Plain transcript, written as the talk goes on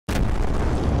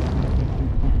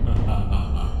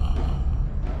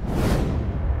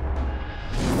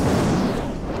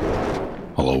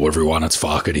Hello everyone, it's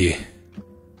Farket here.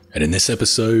 And in this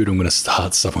episode, I'm going to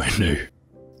start somewhere new.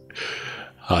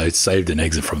 I saved an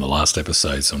exit from the last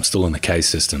episode, so I'm still in the K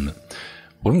system.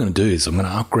 What I'm going to do is I'm going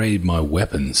to upgrade my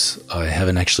weapons. I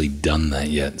haven't actually done that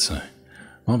yet, so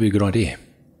might be a good idea.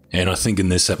 And I think in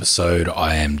this episode,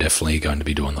 I am definitely going to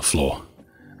be doing the floor.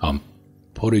 I'm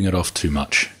putting it off too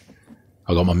much.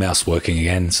 I got my mouse working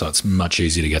again, so it's much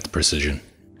easier to get the precision.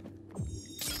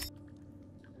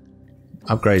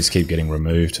 Upgrades keep getting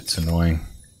removed, it's annoying.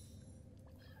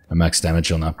 A max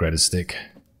damage on the upgraded stick.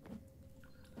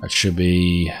 That should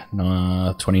be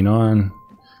 29,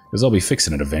 because I'll be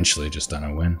fixing it eventually, just don't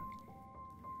know when.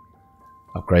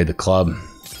 Upgrade the club.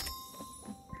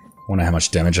 Wonder how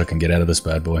much damage I can get out of this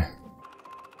bad boy.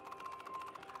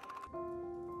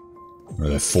 Are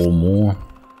there 4 more?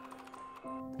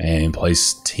 And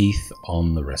place teeth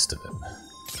on the rest of it.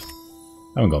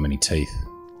 I haven't got many teeth.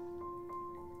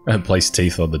 Place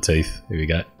teeth on the teeth. Here we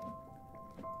go.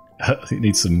 You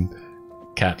need some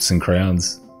caps and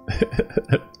crowns.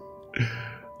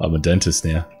 I'm a dentist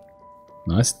now.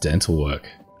 Nice dental work.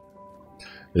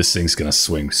 This thing's gonna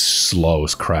swing slow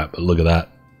as crap, but look at that.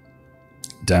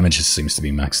 Damage just seems to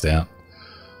be maxed out.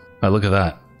 Oh, look at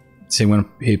that. See, when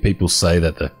I hear people say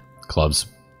that the club's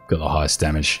got the highest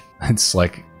damage, it's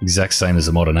like exact same as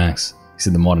the modern axe. You see,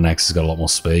 the modern axe has got a lot more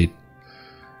speed.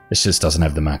 It just doesn't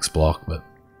have the max block, but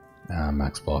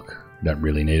max block. You don't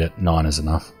really need it. 9 is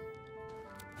enough.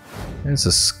 There's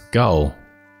a skull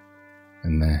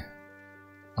in there.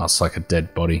 Oh, it's like a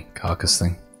dead body carcass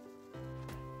thing.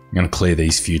 I'm going to clear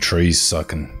these few trees so I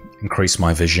can increase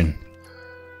my vision.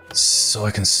 So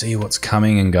I can see what's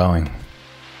coming and going.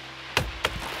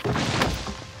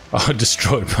 Oh, I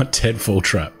destroyed my deadfall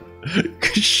trap.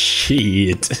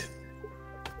 Shit.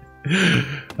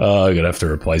 Oh, I'm going to have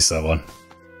to replace that one.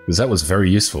 Because that was very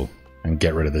useful. And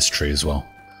get rid of this tree as well.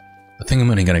 I think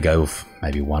I'm only going to go with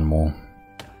maybe one more.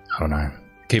 I don't know.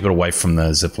 Keep it away from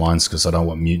the zip lines because I don't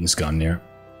want mutants going near it.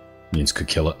 Mutants could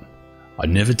kill it. I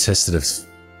never tested if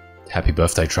happy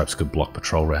birthday traps could block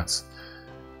patrol routes.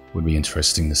 Would be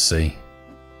interesting to see.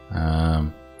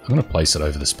 I'm going to place it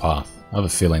over this path. I have a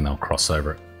feeling they'll cross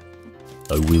over it.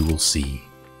 Though we will see.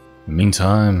 In the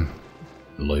meantime,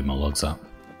 load my logs up.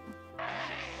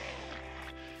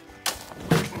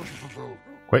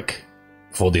 Quick,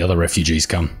 before the other refugees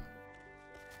come.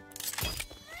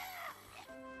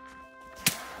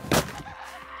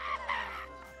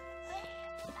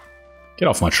 Get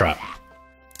off my trap.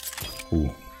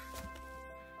 Ooh.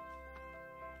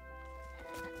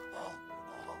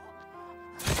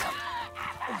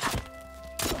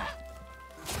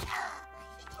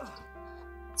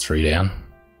 Three down.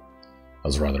 That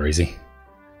was rather easy.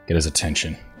 Get his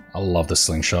attention. I love the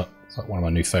slingshot. It's like one of my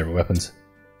new favorite weapons.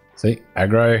 See?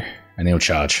 Aggro, and he'll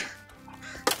charge.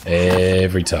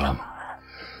 Every time.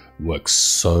 Works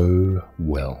so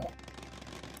well.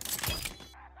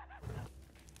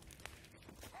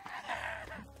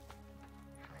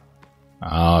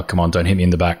 Ah, come on, don't hit me in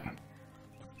the back.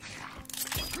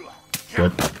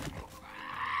 Good.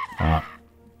 Ah,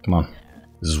 come on.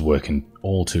 This is working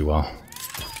all too well.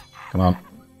 Come on.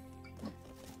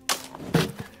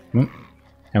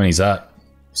 How many is that?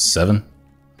 7?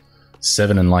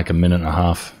 7 in like a minute and a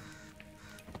half.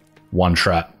 One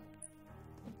trap.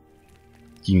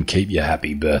 You can keep your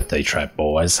happy birthday trap,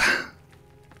 boys.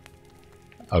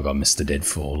 I've got Mr.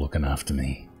 Deadfall looking after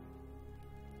me.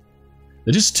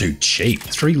 They're just too cheap.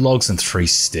 3 logs and 3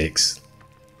 sticks.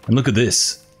 And look at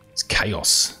this. It's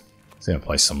chaos. I'm gonna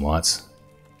place some lights.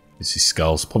 This is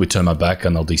skulls. Probably turn my back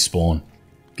and they'll despawn.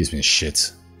 Gives me the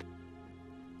shits.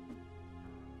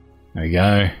 There we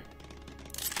go.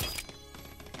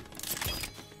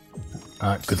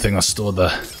 Good thing I stored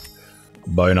the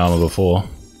bone armor before.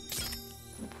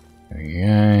 There we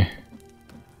go.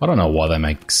 I don't know why they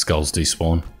make skulls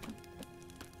despawn.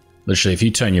 Literally, if you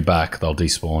turn your back, they'll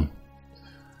despawn.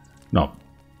 Not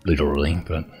literally,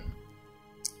 but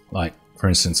like, for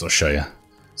instance, I'll show you.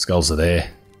 Skulls are there.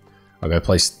 I'll go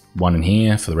place one in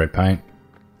here for the red paint.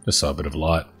 Just so a bit of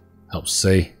light helps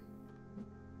see.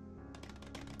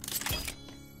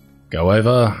 Go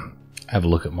over, have a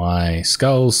look at my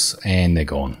skulls, and they're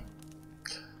gone.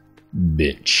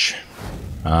 Bitch.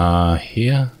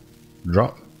 Here.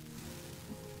 Drop.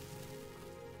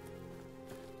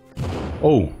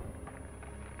 Oh.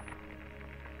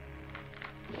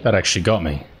 That actually got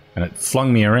me. And it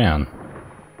flung me around.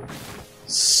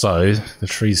 So, the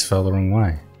trees fell the wrong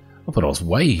way. I thought I was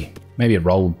way... Maybe it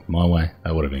rolled my way.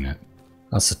 That would have been it.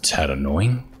 That's a tad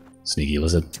annoying. Sneaky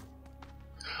lizard.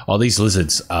 Oh, these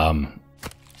lizards,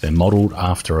 they're modelled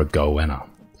after a goanna.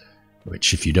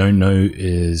 which if you don't know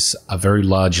is a very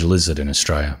large lizard in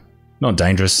Australia. Not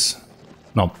dangerous,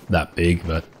 not that big,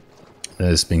 but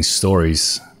there's been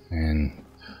stories, and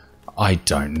I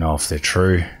don't know if they're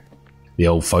true. The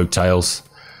old folk tales.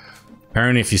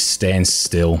 Apparently if you stand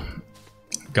still,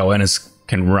 goannas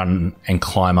can run and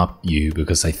climb up you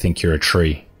because they think you're a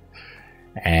tree.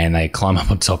 And they climb up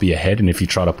on top of your head, and if you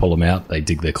try to pull them out, they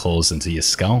dig their claws into your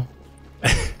skull.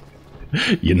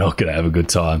 You're not going to have a good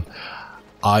time.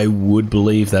 I would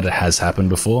believe that it has happened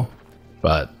before,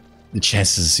 but the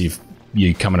chances of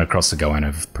you coming across a goanna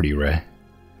are pretty rare.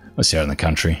 Unless you're out in the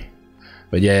country.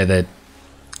 But yeah, they're,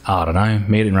 I don't know,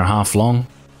 meter and a half long.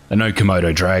 They're no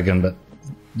Komodo dragon, but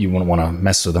you wouldn't want to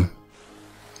mess with them.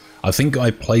 I think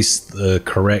I placed the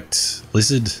correct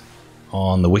lizard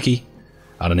on the wiki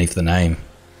underneath the name.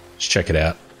 Just check it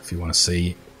out if you want to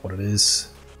see what it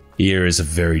is. Here is a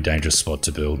very dangerous spot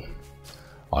to build.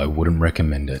 I wouldn't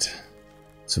recommend it.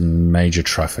 It's a major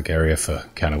traffic area for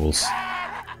cannibals.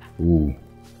 Ooh.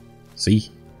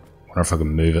 See? Wonder if I can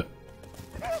move it.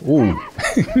 Ooh.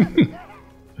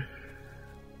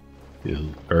 You're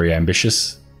very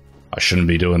ambitious. I shouldn't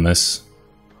be doing this.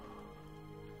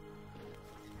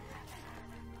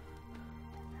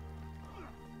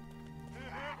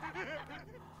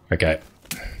 Okay.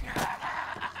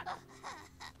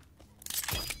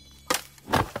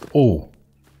 Oh,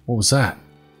 what was that?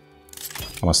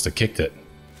 I must have kicked it.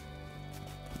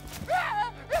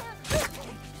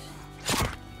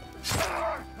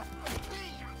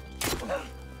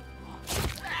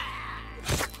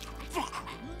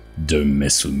 Don't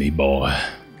mess with me, boy.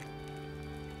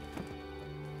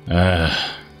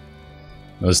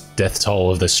 Those death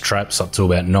toll of this trap's up to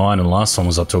about 9, and the last one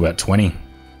was up to about 20.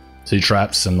 2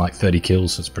 traps and like 30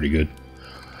 kills. That's pretty good.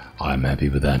 I'm happy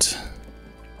with that.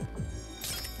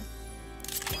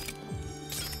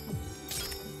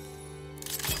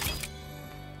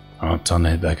 Alright, time to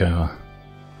head back over.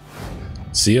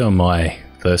 See how my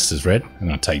thirst is red? I'm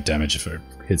going to take damage if it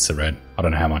hits the red. I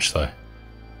don't know how much though.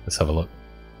 Let's have a look.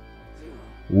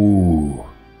 Ooh.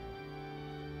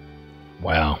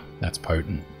 Wow, that's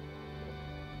potent.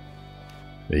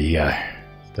 There you go.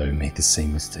 Don't make the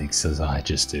same mistakes as I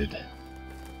just did.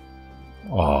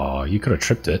 Oh, you could have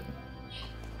tripped it.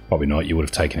 Probably not, you would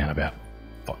have taken out about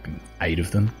fucking 8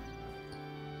 of them.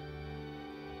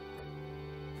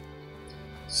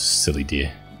 Silly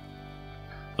deer.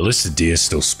 The list of deer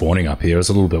still spawning up here. I was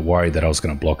a little bit worried that I was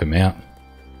going to block them out.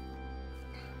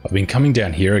 I've been coming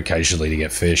down here occasionally to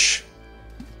get fish.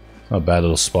 Not a bad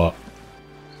little spot.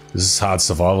 This is hard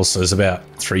survival, so there's about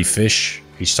 3 fish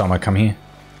each time I come here.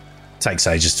 Takes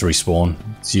ages to respawn.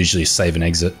 It's usually a save and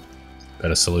exit.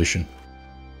 Better solution.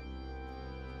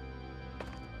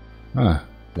 Ah,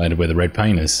 landed where the red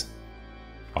paint is.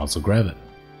 Might as well grab it.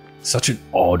 Such an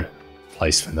odd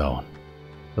placement though.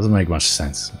 Doesn't make much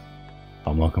sense.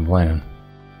 I'm not complaining.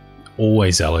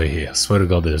 Always aloe here. I swear to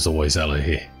God there's always aloe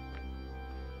here.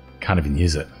 Can't even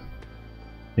use it.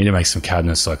 Need to make some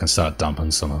cabinets so I can start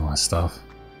dumping some of my stuff.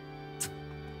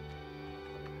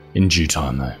 In due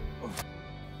time though.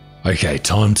 Okay,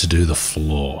 time to do the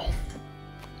floor.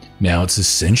 Now it's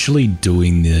essentially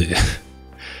doing the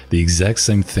exact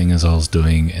same thing as I was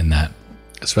doing in that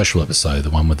special episode,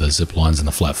 the one with the zip lines and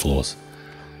the flat floors.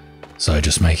 So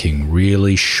just making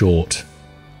really short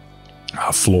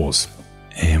floors.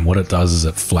 And what it does is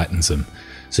it flattens them.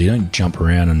 So you don't jump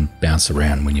around and bounce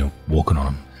around when you're walking on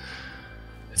them.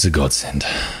 It's a godsend.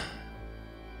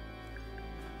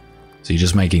 So you're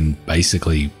just making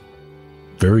basically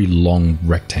very long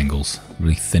rectangles,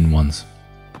 really thin ones.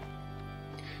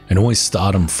 And always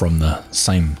start them from the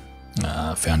same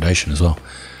foundation as well.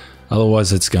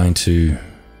 Otherwise it's going to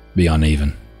be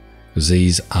uneven because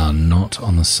these are not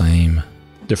on the same,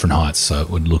 different heights, so it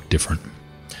would look different.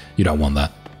 You don't want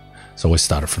that. So always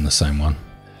start it from the same one.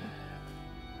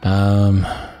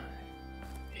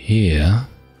 Here,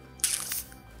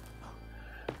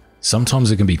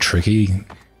 sometimes it can be tricky.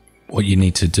 What you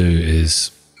need to do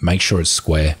is make sure it's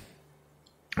square,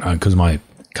 because my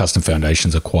custom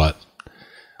foundations are quite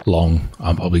long.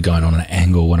 I'm probably going on an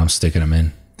angle when I'm sticking them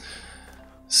in,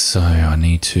 so I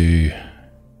need to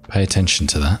pay attention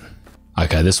to that.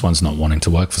 Okay, this one's not wanting to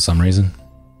work for some reason.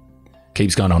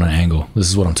 Keeps going on an angle. This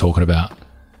is what I'm talking about.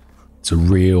 It's a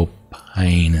real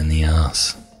pain in the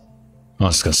ass. I'm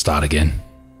just going to start again.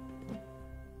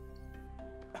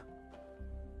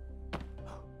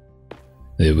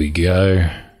 There we go.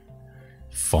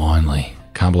 Finally.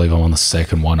 Can't believe I'm on the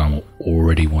second one. I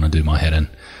already want to do my head in.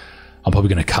 I'm probably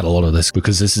going to cut a lot of this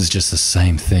because this is just the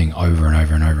same thing over and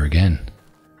over and over again.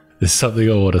 There's something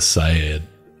I want to say, and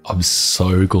I'm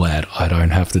so glad I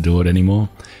don't have to do it anymore.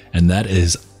 And that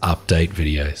is update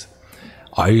videos.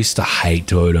 I used to hate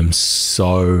doing them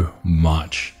so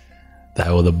much. They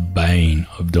were the bane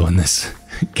of doing this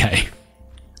game.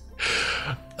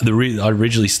 I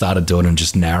originally started doing them,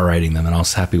 just narrating them, and I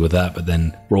was happy with that, but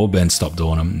then Broadband stopped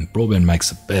doing them. Broadband makes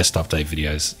the best update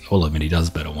videos. I'll admit he does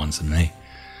better ones than me.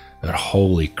 But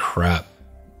holy crap.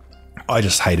 I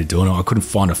just hated doing it. I couldn't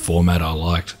find a format I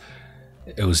liked.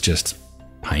 It was just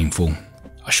painful.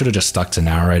 I should have just stuck to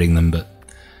narrating them, but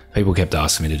people kept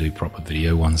asking me to do proper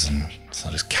video ones, and so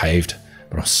I just caved.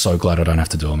 But I'm so glad I don't have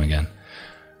to do them again.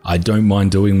 I don't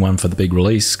mind doing one for the big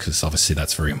release, because obviously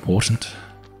that's very important.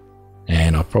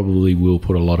 And I probably will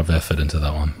put a lot of effort into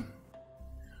that one.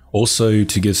 Also,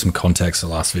 to give some context to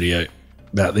the last video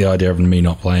about the idea of me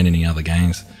not playing any other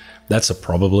games, that's a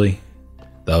probably,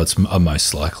 though it's a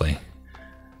most likely.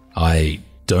 I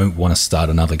don't want to start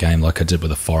another game like I did with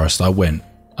The Forest. I went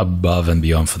above and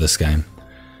beyond for this game,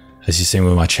 as you've seen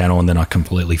with my channel, and then I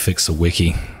completely fixed the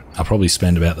wiki. I probably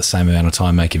spend about the same amount of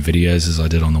time making videos as I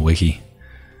did on the wiki.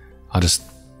 I just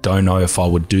don't know if I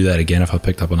would do that again if I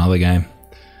picked up another game,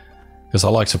 because I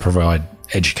like to provide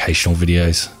educational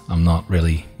videos. I'm not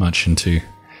really much into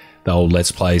the old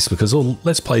Let's Plays, because all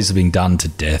Let's Plays have been done to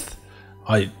death.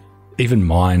 Even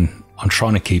mine, I'm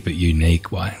trying to keep it unique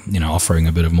by, offering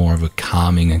a bit of more of a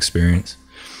calming experience.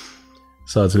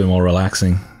 So it's a bit more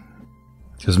relaxing,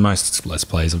 because most Let's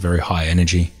Plays are very high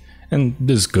energy, and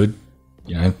this is good.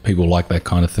 People like that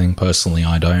kind of thing. Personally,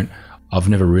 I don't. I've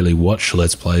never really watched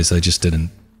Let's Plays. They just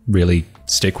didn't really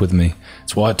stick with me.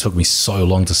 It's why it took me so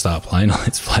long to start playing a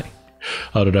Let's Play.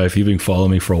 I don't know if you've been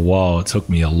following me for a while. It took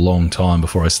me a long time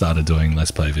before I started doing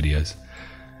Let's Play videos.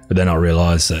 But then I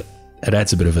realized that it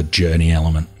adds a bit of a journey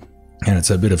element, and it's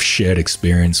a bit of shared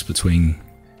experience between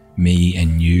me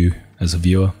and you as a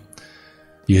viewer.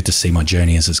 You get to see my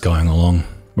journey as it's going along.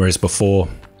 Whereas before,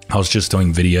 I was just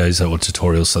doing videos that were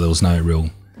tutorials, so there was no real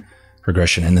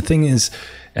progression. And the thing is,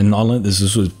 and I learned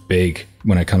this was big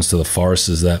when it comes to The Forest,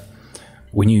 is that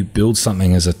when you build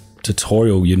something as a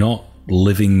tutorial, you're not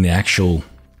living the actual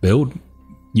build.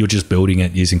 You're just building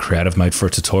it using creative mode for a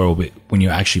tutorial, but when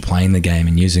you're actually playing the game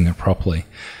and using it properly,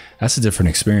 that's a different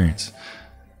experience.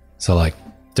 So like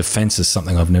defense is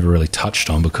something I've never really touched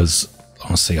on, because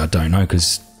honestly, I don't know,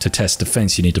 because to test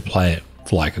defense, you need to play it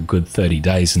for like a good 30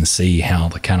 days and see how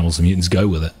the cannibals and mutants go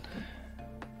with it.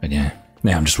 But yeah,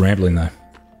 now I'm just rambling though.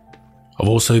 I've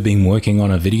also been working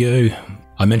on a video.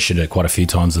 I mentioned it quite a few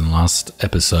times in the last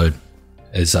episode,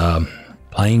 is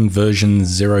playing version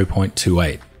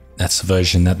 0.28. That's the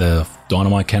version that the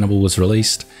Dynamite Cannibal was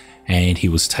released, and he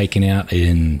was taken out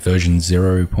in version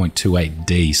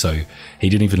 0.28D, so he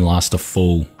didn't even last a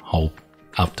full whole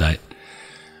update.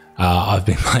 I've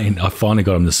been playing, I finally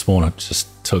got him to spawn. It just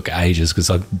took ages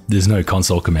because there's no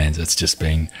console commands. It's just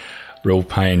been real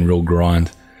pain, real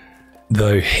grind.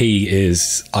 Though he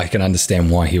is, I can understand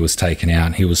why he was taken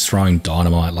out. He was throwing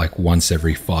dynamite like once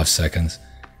every 5 seconds,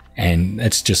 and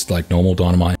it's just like normal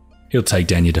dynamite. He'll take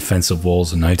down your defensive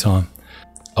walls in no time.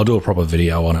 I'll do a proper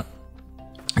video on it.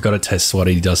 I got to test what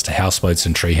he does to houseboats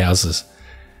and tree houses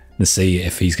to see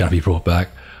if he's going to be brought back.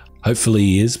 Hopefully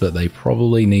he is, but they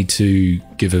probably need to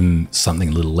give him something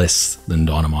a little less than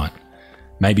dynamite.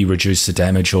 Maybe reduce the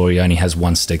damage, or he only has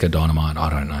one stick of dynamite. I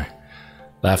don't know.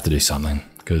 They have to do something,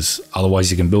 because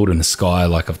otherwise you can build in the sky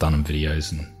like I've done in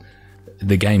videos, and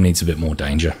the game needs a bit more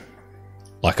danger.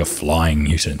 Like a flying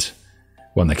mutant,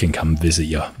 one that can come visit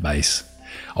your base.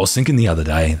 I was thinking the other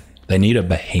day, they need a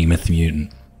behemoth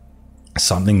mutant.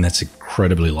 Something that's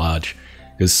incredibly large,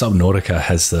 because Subnautica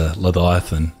has the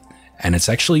Leviathan, and it's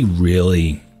actually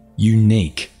really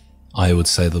unique. I would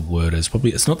say the word is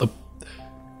probably, it's not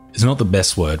the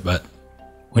best word, but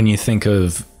when you think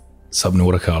of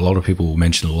Subnautica, a lot of people will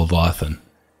mention the Leviathan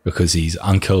because he's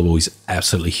unkillable, he's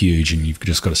absolutely huge, and you've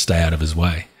just got to stay out of his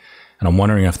way. And I'm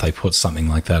wondering if they put something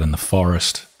like that in the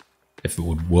forest, if it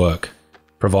would work,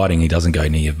 providing he doesn't go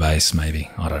near your base,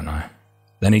 maybe. I don't know.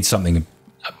 They need something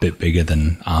a bit bigger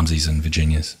than Armsies and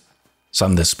Virginias.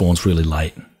 Something that spawns really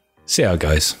late. See how it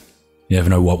goes. You never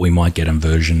know what we might get in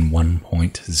version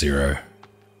 1.0.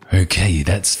 Okay,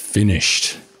 that's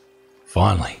finished.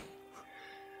 Finally.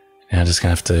 Now I'm just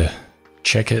going to have to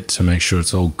check it to make sure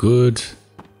it's all good.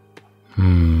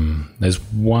 There's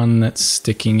one that's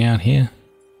sticking out here.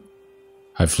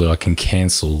 Hopefully I can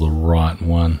cancel the right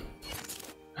one.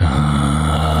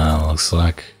 Looks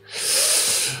like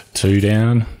 2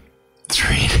 down,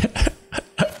 3 down.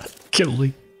 Kill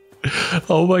me.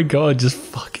 Oh my god, just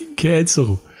fucking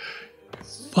cancel.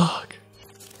 Fuck.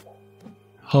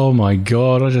 Oh my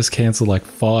god, I just cancelled like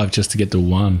 5 just to get to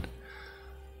 1.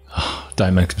 Oh,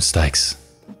 don't make mistakes,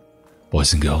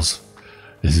 boys and girls.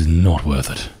 This is not worth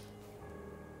it.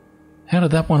 How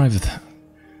did that one over there?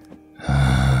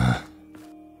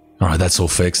 Alright, that's all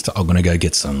fixed. I'm gonna go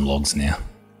get some logs now.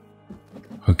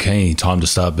 Okay, time to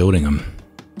start building them.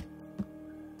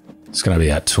 It's gonna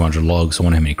be at 200 logs. I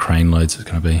wonder how many crane loads it's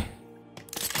gonna be.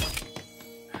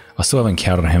 I still haven't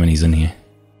counted how many's in here.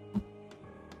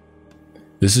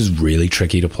 This is really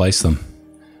tricky to place them.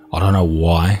 I don't know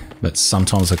why, but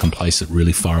sometimes I can place it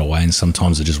really far away and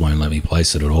sometimes it just won't let me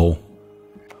place it at all.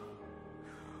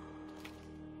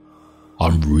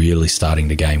 I'm really starting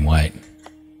to gain weight.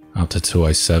 Up to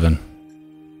 207.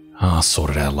 I'll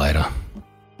sort it out later.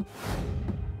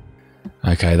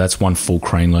 Okay, that's one full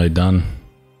crane load done.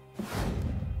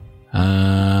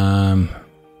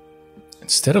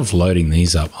 Instead of loading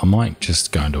these up, I might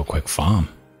just go into a quick farm.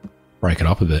 Break it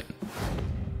up a bit.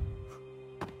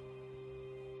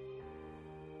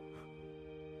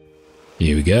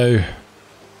 Here we go.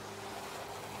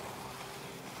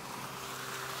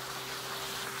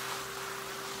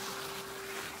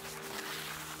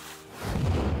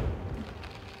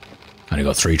 Only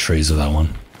got 3 trees of that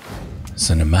one.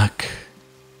 Send them back.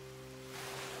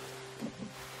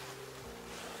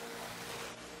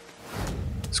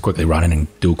 Let's quickly run in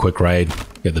and do a quick raid.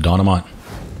 Get the dynamite.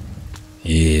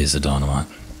 Here's the dynamite.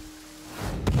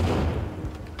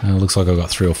 Looks like I got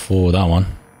 3 or 4 with that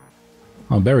one.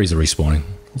 Oh, berries are respawning.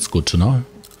 That's good to know.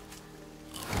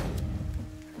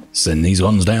 Send these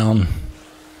ones down.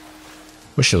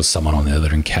 Wish there was someone on there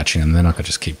that are catching them, then I could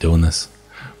just keep doing this.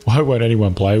 Why won't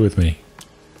anyone play with me?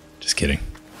 Just kidding.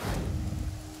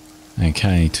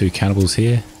 Okay, 2 cannibals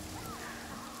here.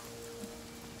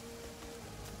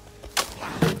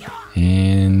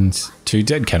 And 2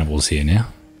 dead cannibals here now.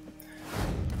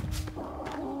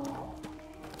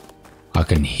 I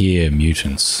can hear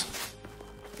mutants.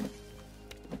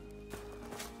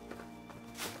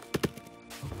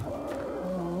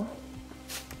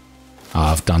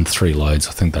 I've done 3 loads.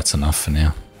 I think that's enough for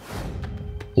now.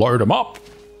 Load them up.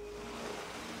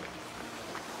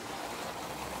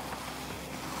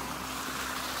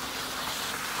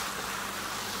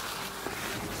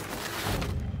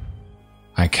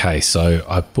 Okay, so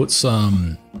I put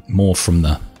some more from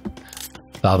the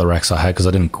other racks I had because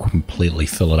I didn't completely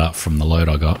fill it up from the load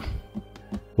I got.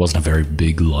 It wasn't a very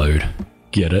big load.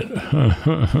 Get it?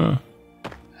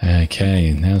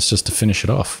 Okay, now it's just to finish it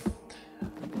off.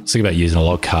 I was thinking about using a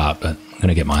log cart, but I'm going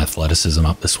to get my athleticism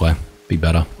up this way. Be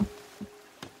better.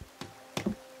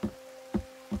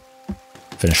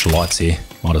 Finish the lights here.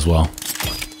 Might as well.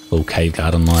 Little cave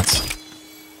garden lights.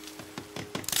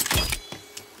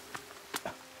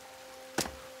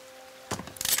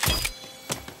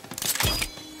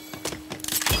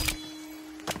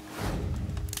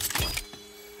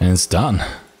 And it's done.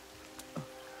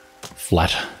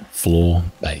 Flat floor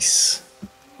base.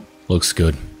 Looks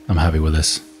good. I'm happy with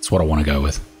this. It's what I want to go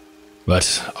with.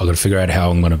 But I've got to figure out how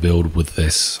I'm going to build with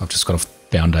this. I've just got a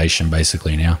foundation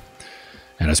basically now.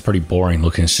 And it's pretty boring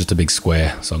looking. It's just a big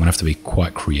square. So I'm going to have to be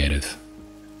quite creative.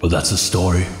 But that's a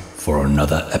story for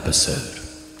another episode.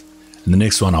 And the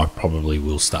next one I probably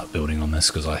will start building on this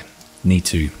because I need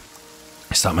to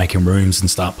start making rooms and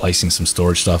start placing some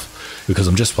storage stuff, because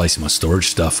I'm just placing my storage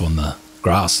stuff on the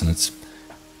grass and it's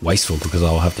wasteful because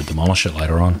I'll have to demolish it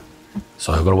later on.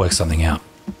 So I've got to work something out.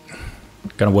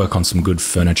 Going to work on some good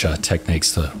furniture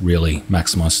techniques to really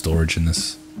maximize storage in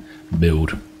this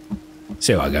build.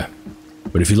 See how I go.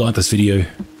 But if you like this video,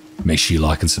 make sure you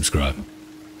like and subscribe.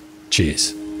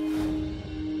 Cheers.